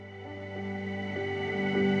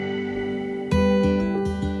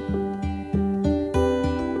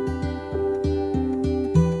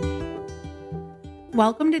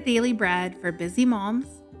Welcome to Daily Bread for Busy Moms,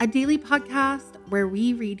 a daily podcast where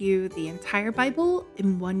we read you the entire Bible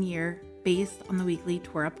in 1 year based on the weekly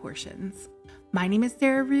Torah portions. My name is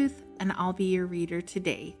Sarah Ruth, and I'll be your reader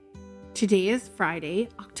today. Today is Friday,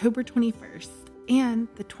 October 21st, and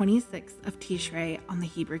the 26th of Tishrei on the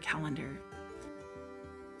Hebrew calendar.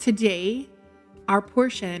 Today, our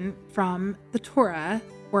portion from the Torah,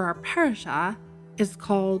 or our parashah, is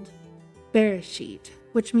called Bereshit,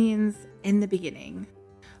 which means in the beginning.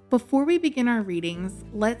 Before we begin our readings,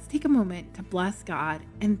 let's take a moment to bless God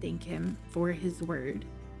and thank Him for His word.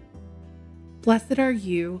 Blessed are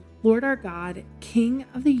you, Lord our God, King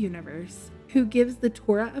of the universe, who gives the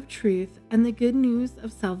Torah of truth and the good news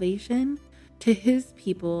of salvation to His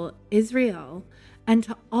people, Israel, and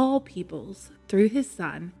to all peoples through His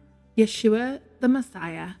Son, Yeshua the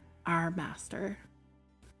Messiah, our Master.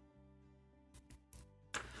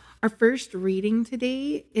 Our first reading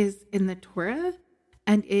today is in the Torah,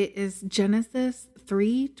 and it is Genesis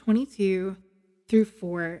 3:22 through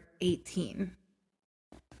 4:18.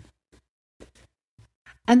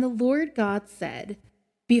 And the Lord God said,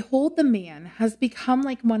 "Behold, the man has become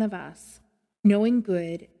like one of us, knowing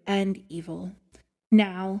good and evil.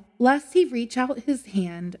 Now, lest he reach out his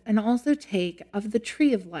hand and also take of the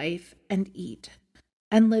tree of life and eat,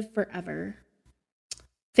 and live forever."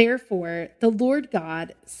 Therefore, the Lord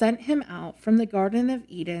God sent him out from the Garden of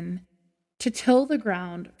Eden to till the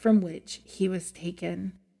ground from which he was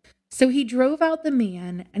taken. So he drove out the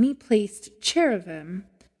man, and he placed cherubim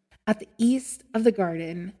at the east of the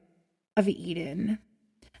Garden of Eden,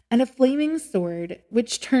 and a flaming sword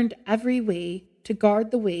which turned every way to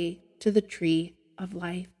guard the way to the tree of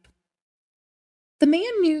life. The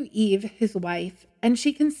man knew Eve, his wife, and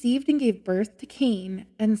she conceived and gave birth to Cain,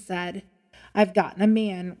 and said, "I've gotten a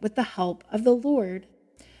man with the help of the Lord."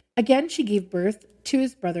 Again she gave birth to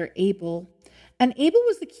his brother Abel, and Abel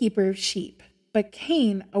was the keeper of sheep, but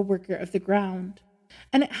Cain a worker of the ground.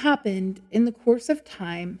 And it happened in the course of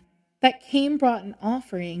time that Cain brought an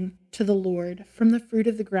offering to the Lord from the fruit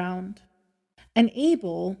of the ground. And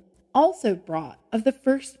Abel also brought of the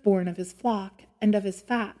firstborn of his flock and of his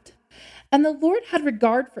fat. And the Lord had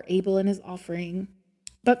regard for Abel and his offering,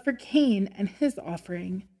 but for Cain and his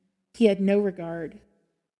offering He had no regard.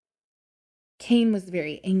 Cain was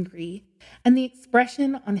very angry, and the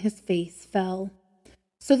expression on his face fell.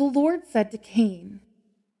 So the Lord said to Cain,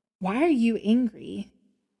 "Why are you angry?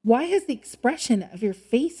 Why has the expression of your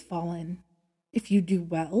face fallen? If you do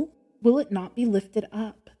well, will it not be lifted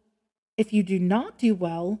up? If you do not do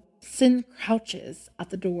well, sin crouches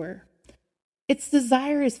at the door. Its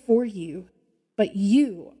desire is for you, but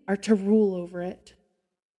you are to rule over it."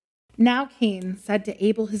 Now Cain said to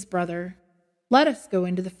Abel his brother, "Let us go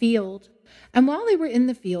into the field." And while they were in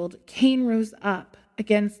the field, Cain rose up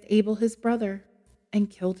against Abel his brother and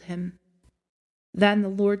killed him. Then the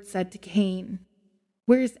Lord said to Cain,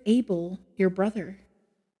 "Where is Abel, your brother?"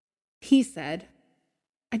 He said,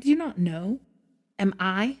 "I do not know. Am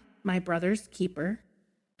I my brother's keeper?"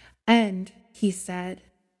 And he said,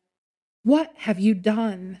 "What have you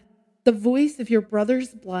done? The voice of your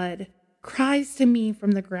brother's blood cries to me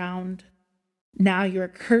from the ground. Now you are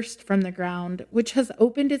cursed from the ground, which has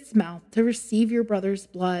opened its mouth to receive your brother's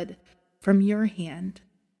blood from your hand.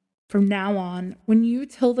 From now on, when you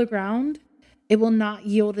till the ground, it will not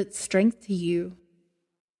yield its strength to you.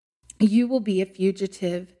 You will be a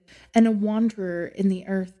fugitive and a wanderer in the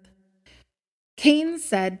earth." Cain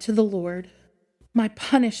said to the Lord, "My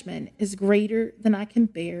punishment is greater than I can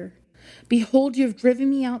bear. Behold, you have driven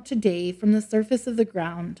me out today from the surface of the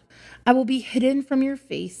ground. I will be hidden from your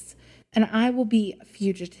face, and I will be a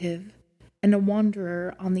fugitive and a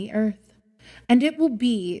wanderer on the earth. And it will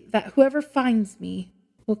be that whoever finds me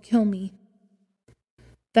will kill me."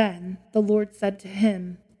 Then the Lord said to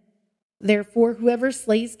him, "Therefore whoever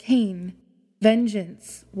slays Cain,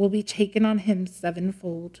 vengeance will be taken on him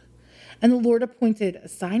sevenfold." And the Lord appointed a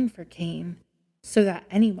sign for Cain, so that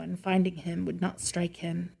anyone finding him would not strike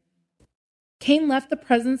him. Cain left the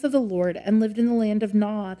presence of the Lord and lived in the land of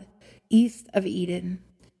Nod, east of Eden.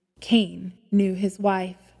 Cain knew his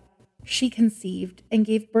wife. She conceived and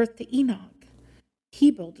gave birth to Enoch.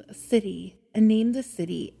 He built a city and named the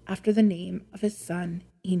city after the name of his son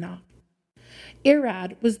Enoch.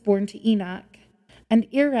 Irad was born to Enoch, and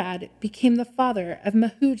Irad became the father of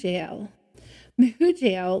Mehujael.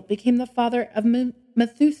 Mehujael became the father of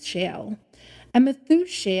Methushael, and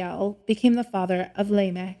Methushael became the father of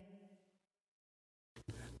Lamech.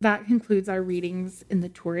 That concludes our readings in the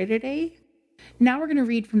Torah today. Now we're going to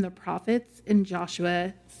read from the prophets in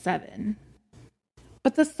Joshua 7.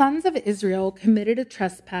 But the sons of Israel committed a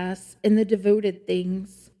trespass in the devoted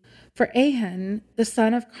things, For Ahan, the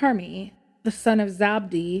son of Carmi, the son of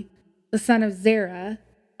Zabdi, the son of Zerah,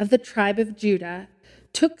 of the tribe of Judah,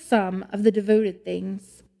 took some of the devoted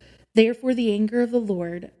things. Therefore the anger of the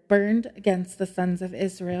Lord burned against the sons of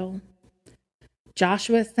Israel.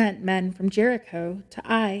 Joshua sent men from Jericho to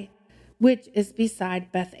Ai, which is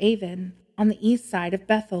beside Beth-aven, on the east side of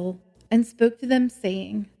Bethel, and spoke to them,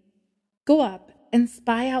 saying, Go up and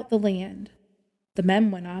spy out the land. The men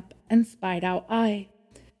went up and spied out Ai.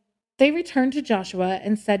 They returned to Joshua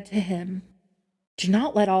and said to him, Do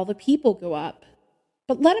not let all the people go up,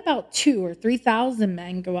 but let about 2,000 or 3,000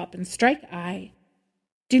 men go up and strike Ai.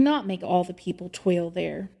 Do not make all the people toil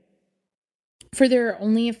there, for there are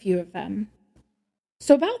only a few of them.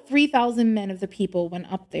 So about 3,000 men of the people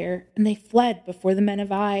went up there, and they fled before the men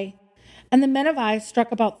of Ai. And the men of Ai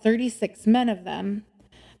struck about 36 men of them,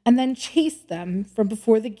 and then chased them from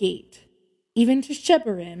before the gate, even to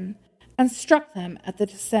Shebarim, and struck them at the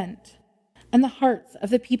descent. And the hearts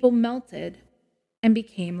of the people melted and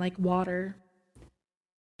became like water.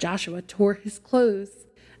 Joshua tore his clothes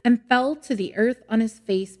and fell to the earth on his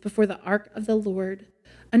face before the ark of the Lord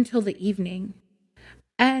until the evening.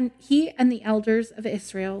 And he and the elders of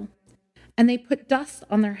Israel, and they put dust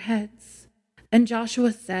on their heads. And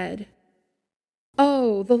Joshua said,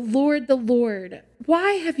 Oh, the Lord,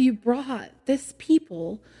 why have you brought this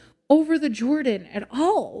people over the Jordan at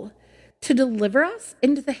all? To deliver us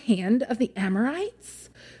into the hand of the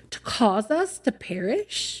Amorites? To cause us to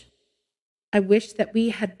perish? I wish that we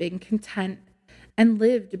had been content and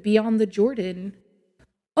lived beyond the Jordan.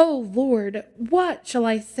 Oh, Lord, what shall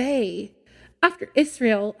I say? After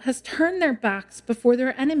Israel has turned their backs before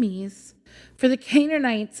their enemies, for the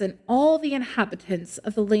Canaanites and all the inhabitants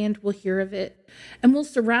of the land will hear of it, and will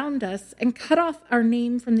surround us and cut off our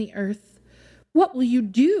name from the earth. What will you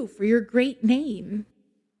do for your great name?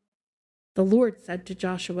 The Lord said to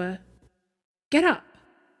Joshua, Get up.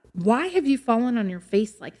 Why have you fallen on your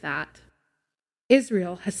face like that?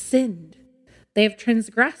 Israel has sinned. They have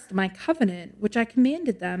transgressed my covenant, which I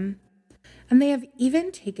commanded them. And they have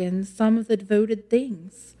even taken some of the devoted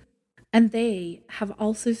things, and they have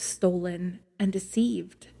also stolen and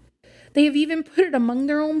deceived. They have even put it among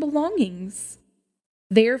their own belongings.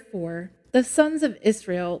 Therefore, the sons of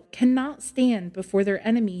Israel cannot stand before their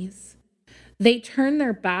enemies. They turn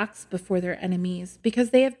their backs before their enemies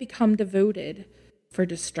because they have become devoted for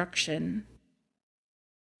destruction.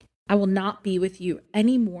 I will not be with you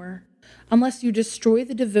any more unless you destroy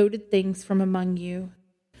the devoted things from among you.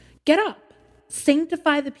 Get up.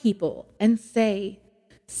 Sanctify the people, and say,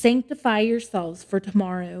 Sanctify yourselves for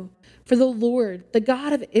tomorrow. For the Lord, the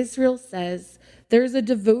God of Israel, says, There is a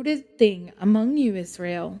devoted thing among you,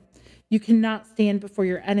 Israel. You cannot stand before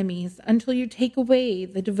your enemies until you take away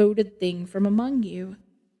the devoted thing from among you.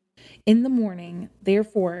 In the morning,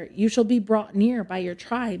 therefore, you shall be brought near by your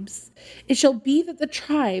tribes. It shall be that the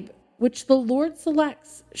tribe which the Lord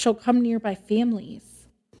selects shall come near by families.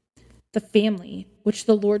 The family which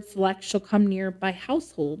the Lord selects shall come near by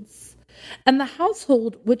households, and the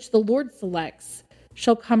household which the Lord selects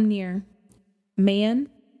shall come near, man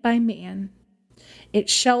by man. It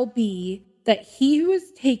shall be that he who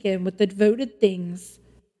is taken with the devoted things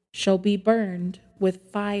shall be burned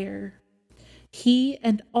with fire, he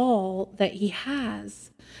and all that he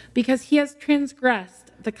has, because he has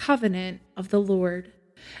transgressed the covenant of the Lord,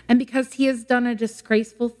 and because he has done a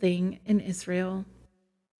disgraceful thing in Israel.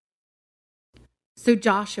 So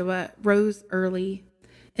Joshua rose early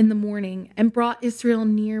in the morning and brought Israel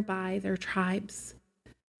near by their tribes.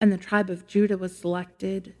 And the tribe of Judah was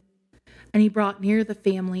selected. And he brought near the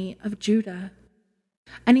family of Judah.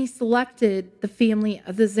 And he selected the family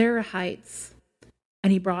of the Zerahites.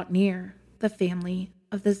 And he brought near the family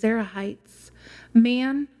of the Zerahites,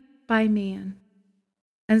 man by man.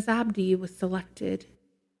 And Zabdi was selected.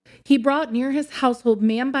 He brought near his household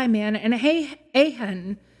man by man, and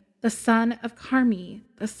Ahan, the son of Carmi,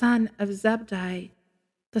 the son of Zabdi,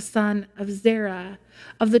 the son of Zerah,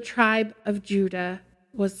 of the tribe of Judah,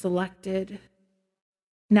 was selected.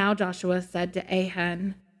 Now Joshua said to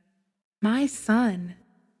Ahan, My son,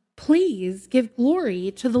 please give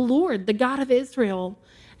glory to the Lord, the God of Israel,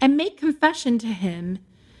 and make confession to him.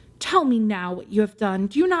 Tell me now what you have done.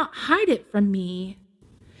 Do not hide it from me.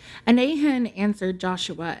 And Ahan answered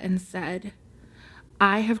Joshua and said,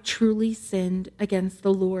 I have truly sinned against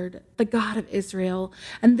the Lord, the God of Israel,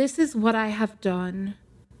 and this is what I have done.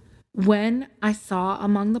 When I saw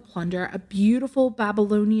among the plunder a beautiful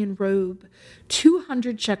Babylonian robe,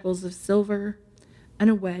 200 shekels of silver, and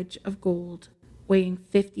a wedge of gold, weighing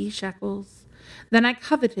 50 shekels, then I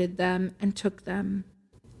coveted them and took them.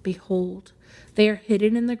 Behold, they are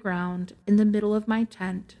hidden in the ground in the middle of my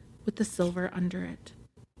tent. with the silver under it.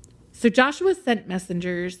 So Joshua sent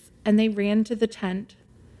messengers, and they ran to the tent.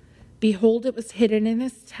 Behold, it was hidden in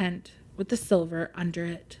his tent with the silver under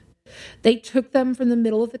it. They took them from the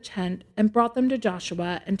middle of the tent and brought them to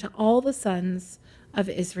Joshua and to all the sons of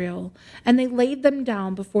Israel, and they laid them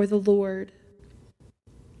down before the Lord.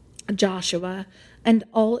 Joshua and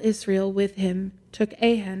all Israel with him took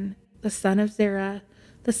Achan, the son of Zerah,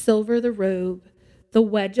 the silver, the robe, the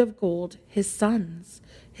wedge of gold, his sons,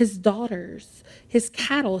 his daughters, his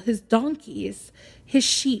cattle, his donkeys, his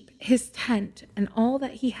sheep, his tent, and all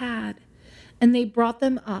that he had, and they brought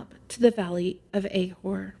them up to the valley of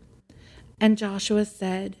Achor. And Joshua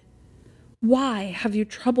said, "Why have you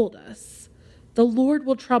troubled us? The Lord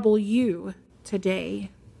will trouble you today."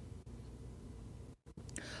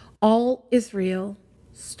 All Israel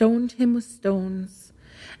stoned him with stones,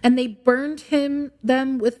 and they burned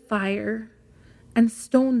them with fire and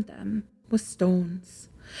stoned them with stones.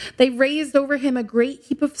 They raised over him a great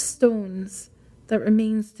heap of stones that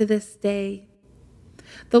remains to this day.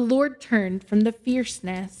 The Lord turned from the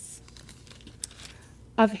fierceness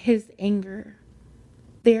of his anger.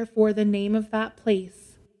 Therefore, the name of that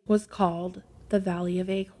place was called the Valley of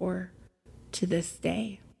Achor to this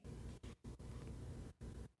day.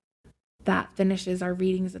 That finishes our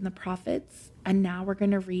readings in the prophets, and now we're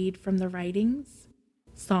going to read from the writings,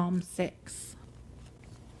 Psalm 6.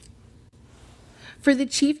 For the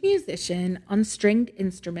chief musician on stringed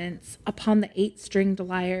instruments upon the 8-stringed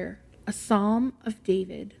lyre, a psalm of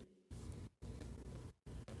David.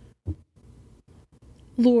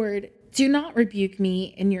 Lord, do not rebuke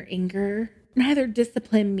me in your anger, neither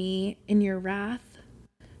discipline me in your wrath.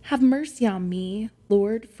 Have mercy on me,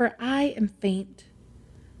 Lord, for I am faint.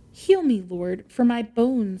 Heal me, Lord, for my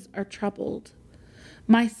bones are troubled.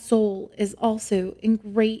 My soul is also in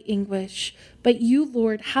great anguish, but you,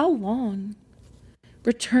 Lord, how long?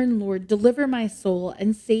 Return, Lord, deliver my soul,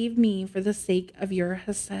 and save me for the sake of your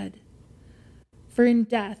Hesed. For in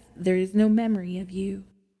death there is no memory of you.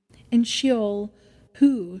 In Sheol,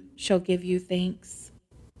 who shall give you thanks?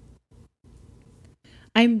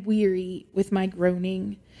 I am weary with my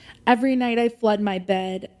groaning. Every night I flood my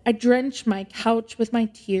bed. I drench my couch with my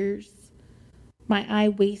tears. My eye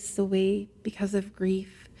wastes away because of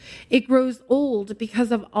grief. It grows old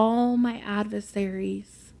because of all my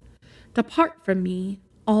adversaries. Depart from me,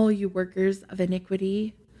 all you workers of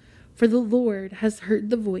iniquity, for the Lord has heard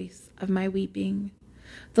the voice of my weeping.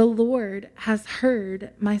 The Lord has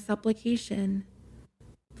heard my supplication.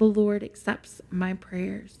 The Lord accepts my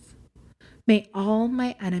prayers. May all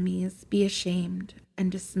my enemies be ashamed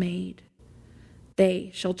and dismayed.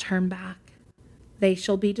 They shall turn back. They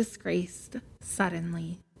shall be disgraced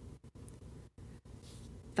suddenly.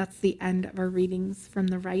 That's the end of our readings from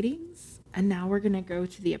the writings. And now we're going to go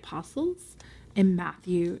to the apostles in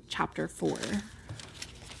Matthew chapter 4.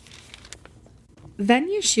 Then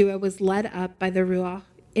Yeshua was led up by the Ruach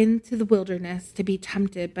into the wilderness to be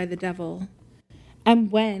tempted by the devil. And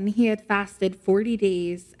when he had fasted 40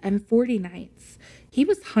 days and 40 nights, he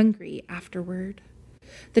was hungry afterward.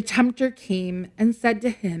 The tempter came and said to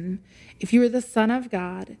him, "If you are the Son of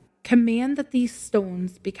God, command that these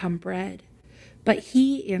stones become bread." But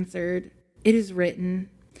he answered, "It is written,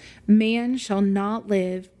 man shall not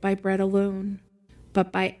live by bread alone,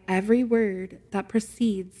 but by every word that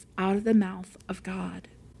proceeds out of the mouth of God."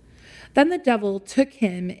 Then the devil took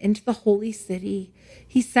him into the holy city.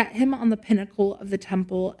 He set him on the pinnacle of the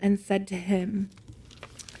temple and said to him,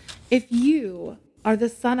 "If you are the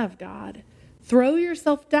Son of God, throw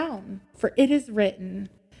yourself down, for it is written,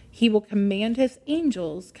 he will command his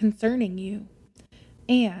angels concerning you,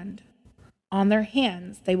 and on their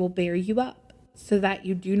hands they will bear you up, so that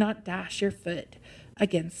you do not dash your foot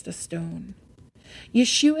against a stone."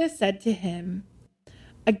 Yeshua said to him,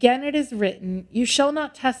 "Again it is written, you shall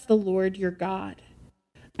not test the Lord your God."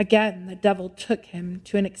 Again the devil took him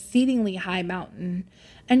to an exceedingly high mountain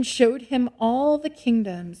and showed him all the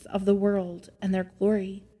kingdoms of the world and their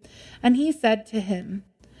glory. And he said to him,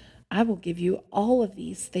 "I will give you all of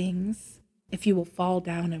these things if you will fall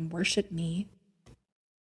down and worship me."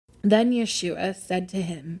 Then Yeshua said to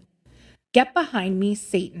him, "Get behind me,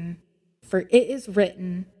 Satan, for it is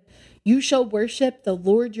written, you shall worship the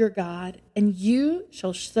Lord your God, and you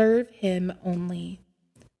shall serve him only."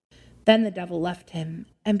 Then the devil left him,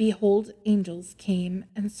 and behold, angels came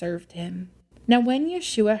and served him. Now when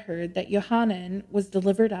Yeshua heard that Yohanan was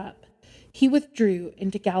delivered up, he withdrew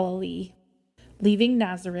into Galilee. Leaving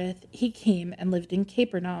Nazareth, he came and lived in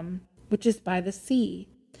Capernaum, which is by the sea,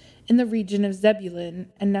 in the region of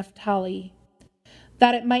Zebulun and Naphtali,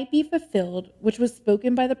 that it might be fulfilled which was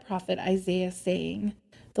spoken by the prophet Isaiah, saying,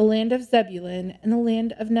 the land of Zebulun and the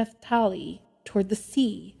land of Naphtali, toward the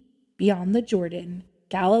sea, beyond the Jordan,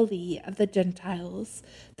 Galilee of the Gentiles.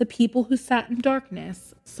 The people who sat in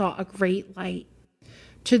darkness saw a great light.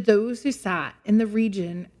 To those who sat in the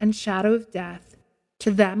region and shadow of death,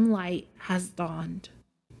 to them light has dawned.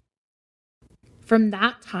 From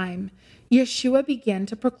that time, Yeshua began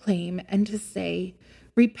to proclaim and to say,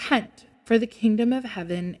 "Repent, for the kingdom of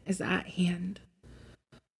heaven is at hand."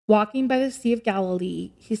 Walking by the Sea of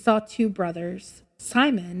Galilee, he saw two brothers,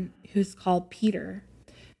 Simon, who is called Peter,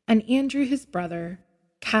 and Andrew his brother,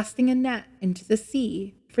 casting a net into the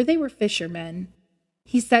sea, for they were fishermen.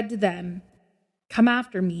 He said to them, "Come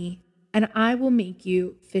after me, and I will make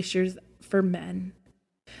you fishers for men."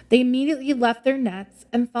 They immediately left their nets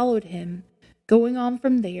and followed him. Going on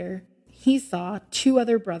from there, he saw two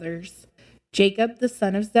other brothers, Jacob the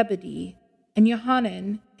son of Zebedee, and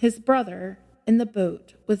Johanan his brother, in the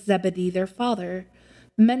boat with Zebedee their father,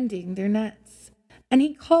 mending their nets. And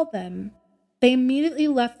he called them. They immediately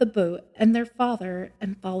left the boat and their father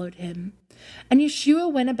and followed him. And Yeshua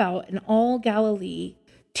went about in all Galilee,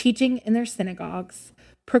 teaching in their synagogues,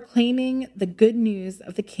 proclaiming the good news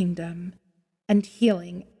of the kingdom, and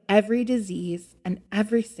healing every disease and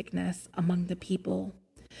every sickness among the people.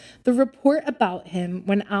 The report about him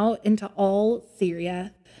went out into all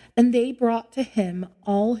Syria, and they brought to him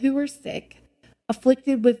all who were sick,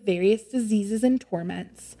 afflicted with various diseases and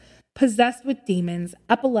torments, possessed with demons,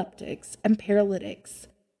 epileptics, and paralytics,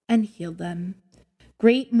 and healed them.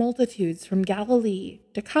 Great multitudes from Galilee,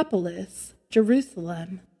 Decapolis,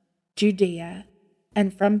 Jerusalem, Judea,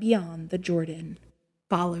 and from beyond the Jordan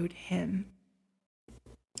followed him.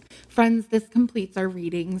 Friends, this completes our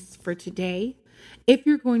readings for today. If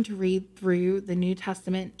you're going to read through the New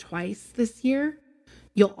Testament twice this year,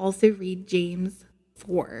 you'll also read James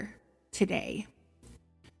 4 today.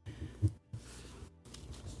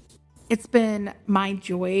 It's been my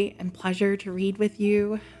joy and pleasure to read with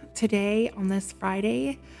you today on this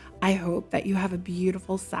Friday. I hope that you have a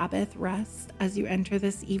beautiful Sabbath rest as you enter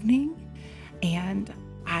this evening. And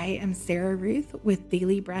I am Sarah Ruth with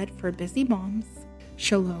Daily Bread for Busy Moms.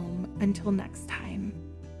 Shalom until next time.